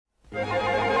Ergens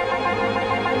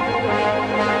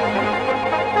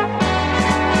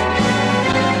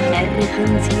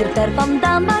hier ver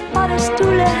vandaan, waar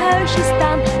paddenstoelenhuisjes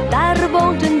staan, daar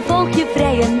woont een volkje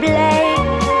vrij en blij.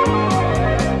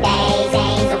 Wij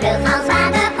zijn zo vlug als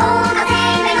water, oh wat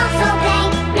zijn wij nog zo klein.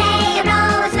 Blije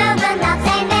blauwe smurfen, dat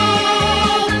zijn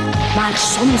wij. Maar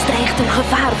soms dreigt er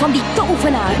gevaar van die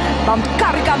tovenaar, want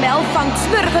Gargamel vangt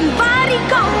Smurfen waar hij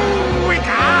kan. Ik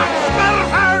haat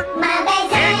Smurfen! Maar wij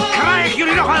zijn... Ik krijg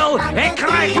jullie nog wel! Ik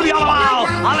krijg jullie allemaal!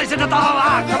 Al is het het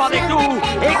allerlaatste wat ik doe!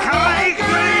 Ik krijg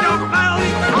jullie nog wel!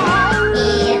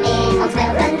 Hier in ons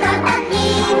smurfendorp dat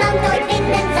niemand ooit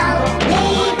vinden zal,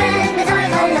 leven we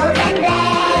zorgeloos en blij.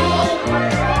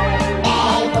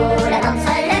 Wij voelen ons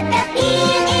gelukkig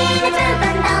hier in het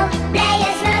smurfendal. Blije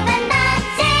smurfen, dat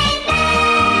zijn wij.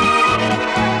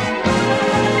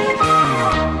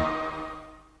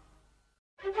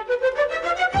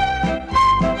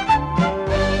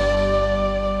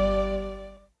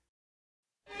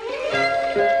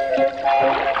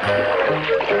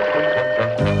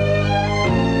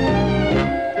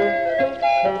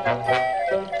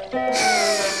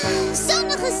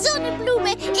 Zonnige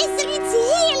zonnebloemen, is er iets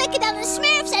heerlijker dan een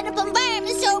smurf zijn op een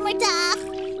warme zomerdag?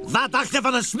 Wat dacht je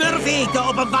van een smurf eten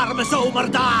op een warme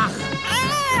zomerdag?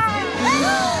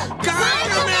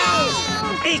 Gargamel!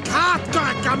 Ik haat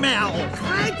Gargamel!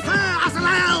 Grijp ze,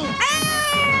 Azrael!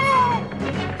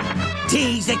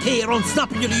 Deze keer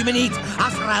ontsnappen jullie me niet.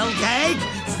 Azrael, kijk!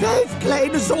 5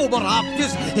 kleine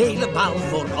zomerhapjes, helemaal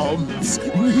voor ons.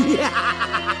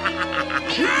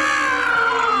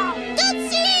 Tot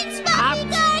ziens, papi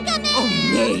Gargamel! Oh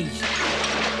nee!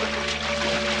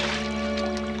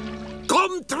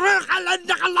 Kom terug,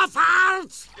 ellendige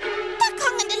lafaard! Daar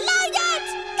hangen de luiaard!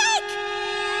 Kijk!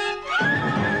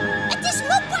 Het is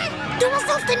Mopper! Doe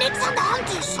alsof er niks aan de hand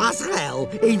is. Azrael,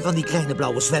 een van die kleine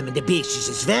blauwe zwemmende beestjes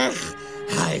is weg.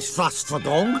 Hij is vast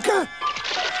verdronken.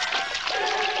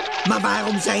 Maar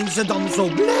waarom zijn ze dan zo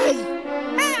blij?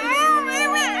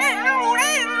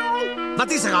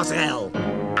 Wat is er, Azrael?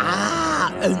 Ah,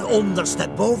 een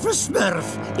onderstebovensmurf.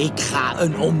 Ik ga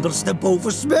een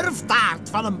onderstebovensmurftaart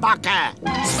van hem bakken.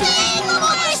 Spring,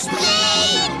 Mopper,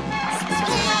 spring!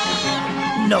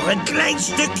 Nog een klein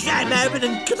stukje en we hebben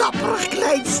een knapperig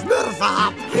klein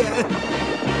smurfenhapje.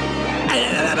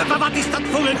 Wat is dat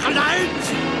voor een geluid?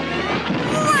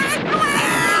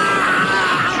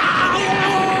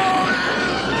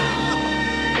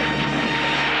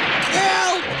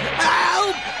 Help!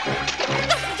 Help!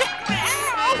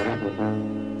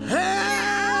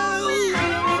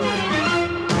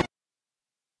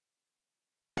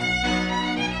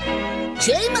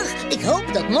 Jemig, ik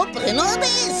hoop dat Mopper in orde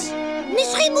is.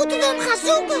 Misschien moeten we hem gaan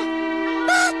zoeken.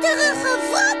 Waterige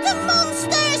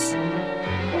wrattenmonsters!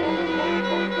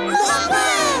 Mopper!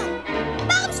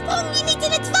 Waarom sprong je niet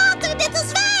in het water, net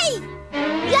als wij?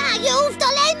 Ja, je hoeft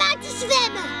alleen maar te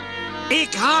zwemmen.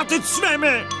 Ik haat het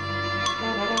zwemmen.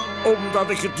 Omdat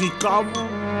ik het niet kan.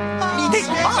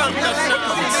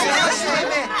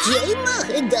 Jemig,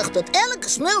 ik dacht dat elke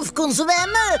smurf kon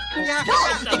zwemmen.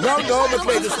 Nou, mijn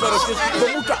tweede smurfjes.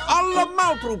 We moeten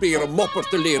allemaal proberen Mopper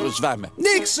te leren zwemmen.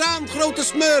 Niks aan, grote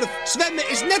smurf. Zwemmen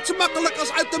is net zo makkelijk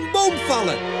als uit een boom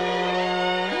vallen.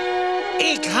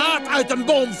 Ik haat uit een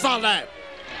boom vallen.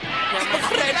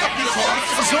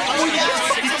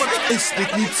 Is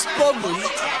dit niet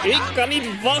spannend? Ik kan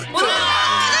niet wachten.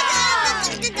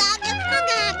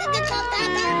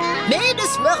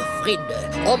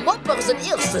 Mede-smurfvrienden, om Mopper zijn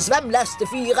eerste zwemles te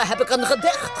vieren heb ik een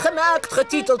gedicht gemaakt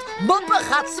getiteld Mopper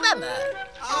gaat zwemmen.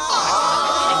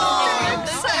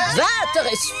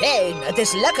 Water is fijn, het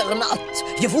is lekker nat.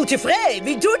 Je voelt je vrij,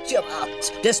 wie doet je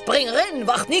wat? Dus spring erin,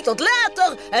 wacht niet tot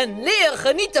later en leer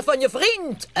genieten van je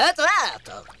vriend, het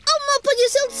water. Oh Mopper, je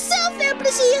zult zelf weer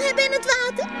plezier hebben in het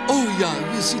water. Oh ja,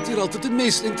 je ziet hier altijd de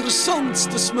meest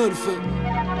interessantste smurfen.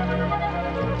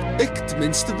 Ik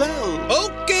tenminste wel.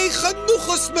 Oké, genoeg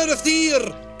gesmurfd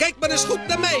hier. Kijk maar eens goed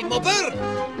naar mij, Mopper.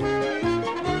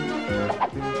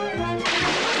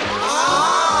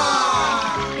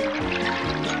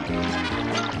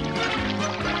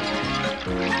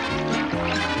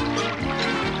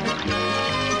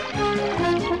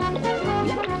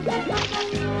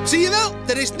 Zie je wel,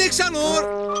 er is niks aan hoor.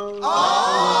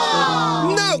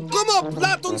 Nou, kom op,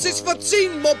 laat ons eens wat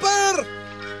zien, Mopper.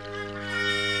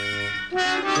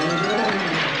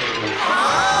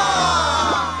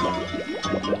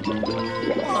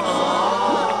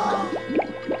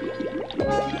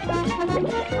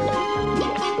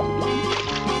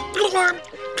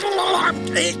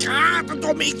 Ik haat het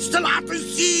om iets te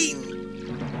laten zien.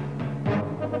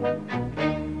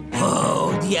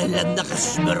 Oh, die die ellendige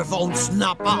smurfen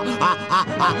ontsnappen.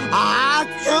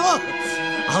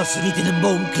 Als ze niet in een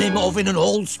boom klimmen of in een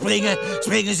hol springen,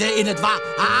 springen ze in het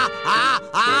water.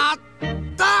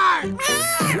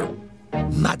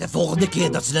 Maar de volgende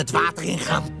keer dat ze het water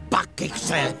ingaan, pak ik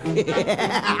ze.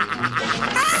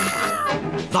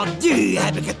 Want nu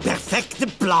heb ik het perfecte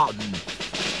plan.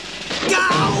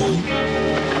 Kou!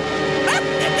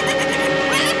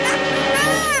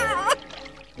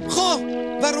 Goh,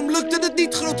 waarom lukte het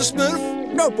niet, grote smurf?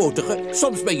 Nou, potige,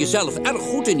 soms ben je zelf erg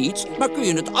goed in iets, maar kun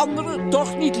je het anderen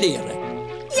toch niet leren.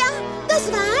 Ja, dat is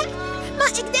waar. Maar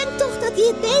ik denk toch dat hij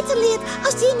het beter leert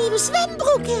als hij een nieuwe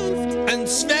zwembroek heeft. Een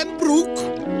zwembroek?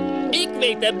 Ik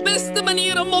weet de beste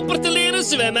manier om Mopper te leren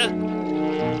zwemmen.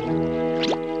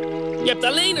 Je hebt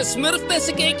alleen een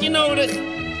smurfbessencakeje nodig.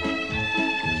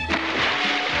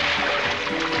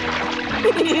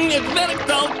 Het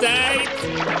werkt altijd.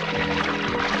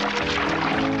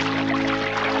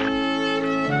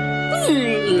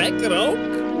 Lekker ook.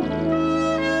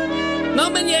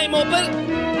 Nou ben jij Mopper.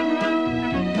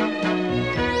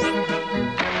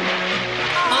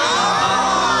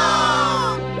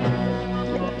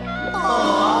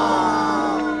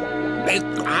 Ik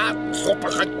haat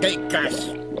goppige tekens.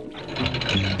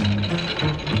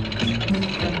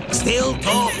 Stil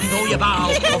toch, dode baal,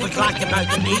 of ik laat je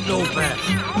buiten meelopen.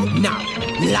 Nou,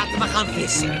 laten we gaan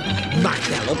vissen. Maar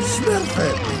wel op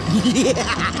smurfen.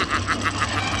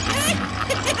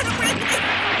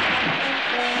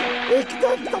 Ik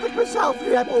denk dat ik mezelf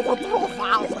nu heb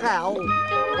overtroffen, Alfred.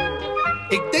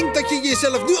 Ik denk dat je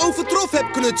jezelf nu overtroffen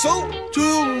hebt, Knutsel.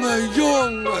 Jongen,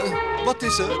 jongen. Wat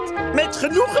is het? Met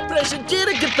genoegen presenteer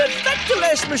ik de perfecte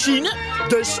lesmachine.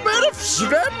 De Smurf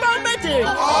zwemmen.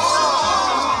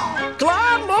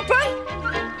 Klaar, Mopper?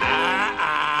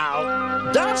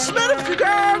 Daar smurft u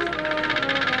dan.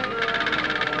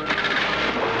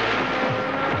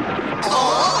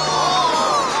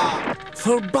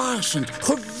 Verbazend,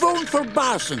 gewoon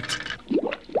verbazend.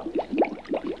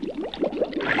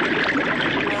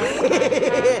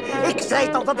 Ik zei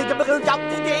toch dat dit een briljant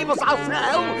idee was,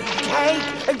 Alfred. Kijk,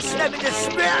 een zwemmende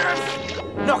smurf.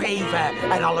 Nog even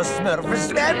en alle smurfen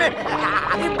zwemmen.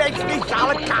 In mijn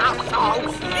speciale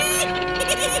kaassaus.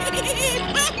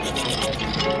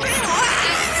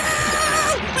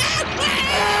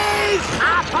 Hey,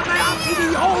 ga van mij af,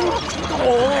 idioot.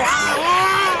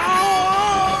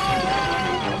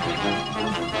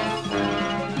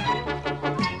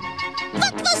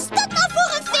 Wat was dat nou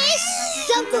voor een vis?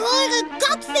 Zou ik horen,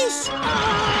 katvis.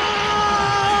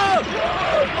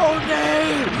 Oh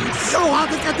nee, zo had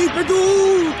ik het niet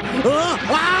bedoeld.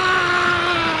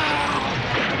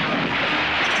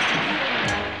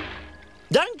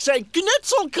 Dankzij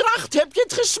knutselkracht heb je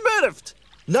het gesmurfd.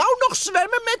 Nou nog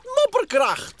zwemmen met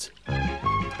mopperkracht.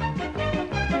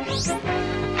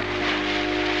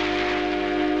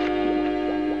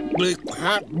 Ik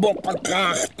haat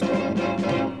mopperkracht.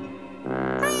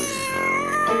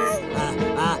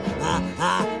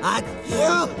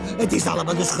 Het is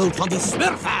allemaal de schuld van die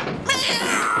smurfen.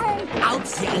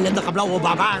 Als die ellendige blauwe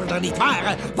barbaren er niet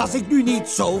waren, was ik nu niet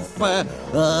zo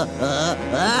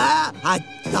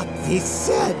dat is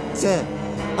het.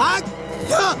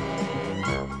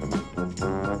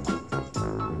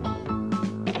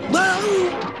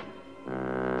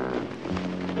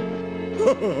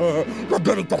 Wat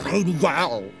ben ik toch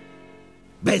geniaal.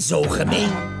 Ben zo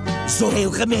gemeen. Zo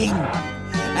heel gemeen.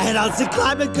 En als ik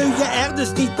klaar ben, kun je er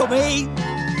dus niet omheen.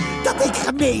 Dat ik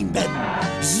gemeen ben.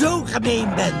 Zo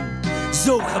gemeen ben.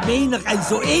 Zo gemeenig en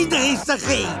zo eender is er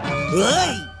geen.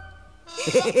 Hey.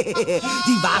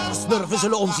 Die watersmurfen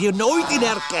zullen ons hier nooit in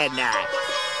herkennen.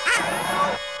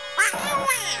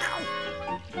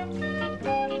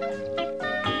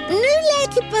 Nu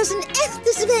lijkt je pas een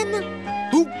echte zwemmer.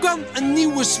 Hoe kan een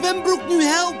nieuwe zwembroek nu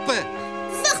helpen?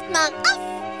 Wacht maar af.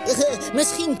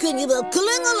 Misschien kun je wel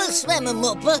klungelig zwemmen,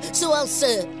 Mopper, zoals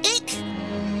ik.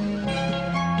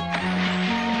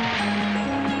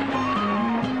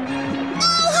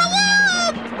 Oh, hou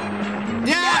op!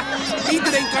 Ja,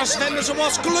 iedereen kan zwemmen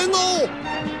zoals Klungel.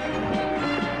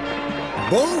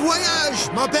 Bon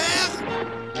voyage, Mopper.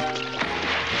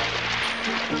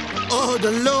 Oh,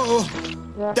 de lo.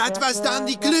 Dat was dan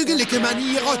die klungelijke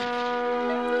manier.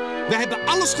 We hebben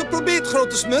alles geprobeerd,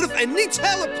 grote smurf, en niets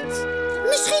helpt.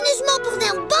 Misschien is Mopper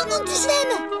wel bang om te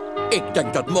zwemmen. Ik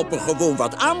denk dat Mopper gewoon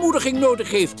wat aanmoediging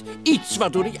nodig heeft. Iets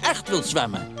waardoor hij echt wil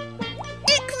zwemmen.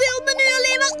 Ik wil me nu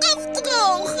alleen maar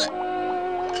afdrogen.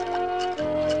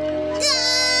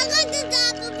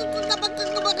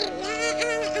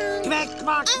 Kwek,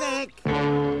 kwak, kwek.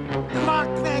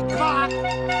 Kwak, kwek, kwak.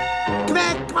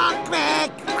 Kwek, kwak, kwek.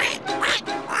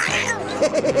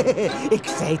 Ik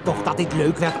zei toch dat dit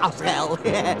leuk werd, Azrael.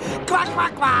 Kwak,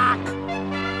 kwak, kwak.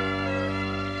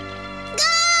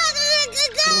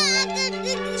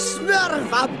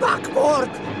 Smurf aan bakboord.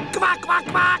 Kwak, kwak,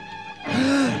 kwak.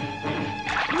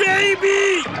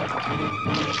 Baby!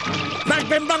 Maar ik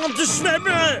ben bang om te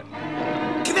zwemmen.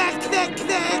 Kwek, kwek,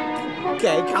 kwek.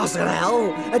 Kijk,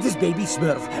 Azrael, het is baby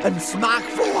Smurf. Een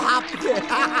smaakvol hapje.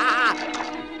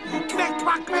 Kwek,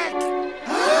 kwak, kwek.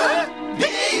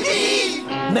 Baby!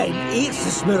 Mijn eerste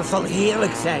Smurf zal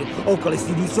heerlijk zijn, ook al is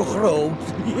hij niet zo groot.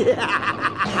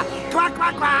 Kwak,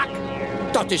 kwak, kwak.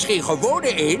 Dat is geen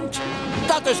gewone eend.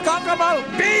 Dat is Gargamel.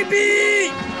 Baby!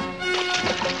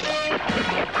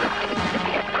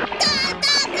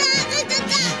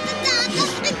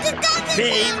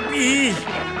 Baby!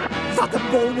 Wat een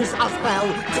bonus, Azrael.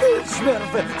 2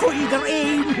 Smurfen voor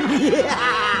iedereen.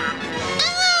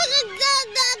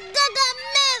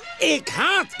 Ik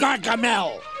haat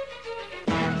Gargamel.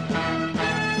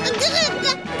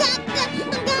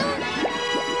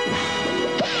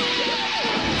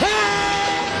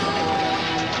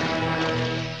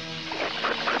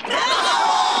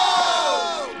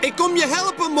 Ik kom je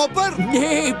helpen, Mopper.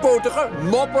 Nee, potige.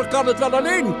 Mopper kan het wel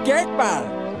alleen. Kijk maar.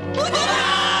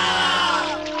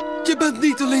 Je bent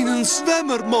niet alleen een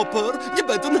zwemmer, Mopper. Je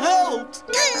bent een held.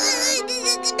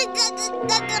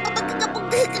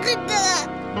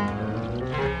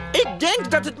 Ik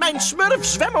denk dat het mijn Smurf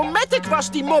Zwemmomatic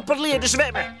was die Mopper leerde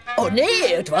zwemmen. Oh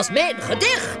nee, het was mijn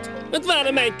gedicht. Het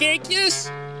waren mijn cakejes.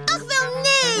 Ach wel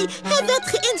nee, hij werd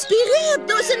geïnspireerd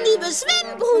door zijn nieuwe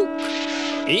zwembroek.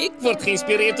 Ik word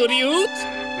geïnspireerd door die hoed.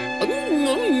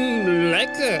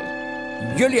 Lekker.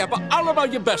 Jullie hebben allemaal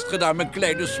je best gedaan, mijn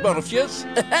kleine smurfjes.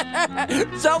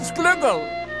 Zelfs Klungel.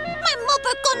 Maar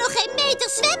Mopper kon nog geen meter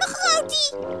zwemmen,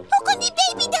 grootie. Hoe kon die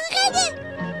baby dan redden?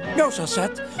 Nou,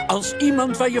 Sazet, als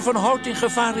iemand waar je van houdt in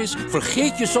gevaar is,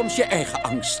 vergeet je soms je eigen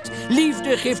angst.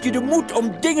 Liefde geeft je de moed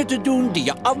om dingen te doen die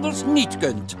je anders niet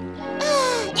kunt.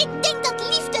 Ik denk dat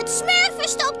liefde het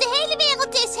smurfenste op de hele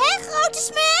wereld is, hè, grote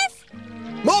smurf?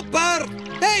 Mopper!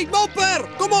 Hé, hey, Mopper!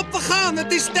 Kom op, we gaan.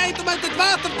 Het is tijd om uit het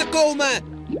water te komen.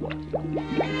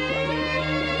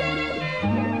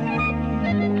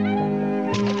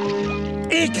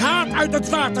 Ik haat uit het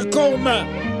water komen,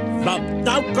 want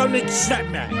nou kan ik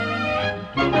zwemmen.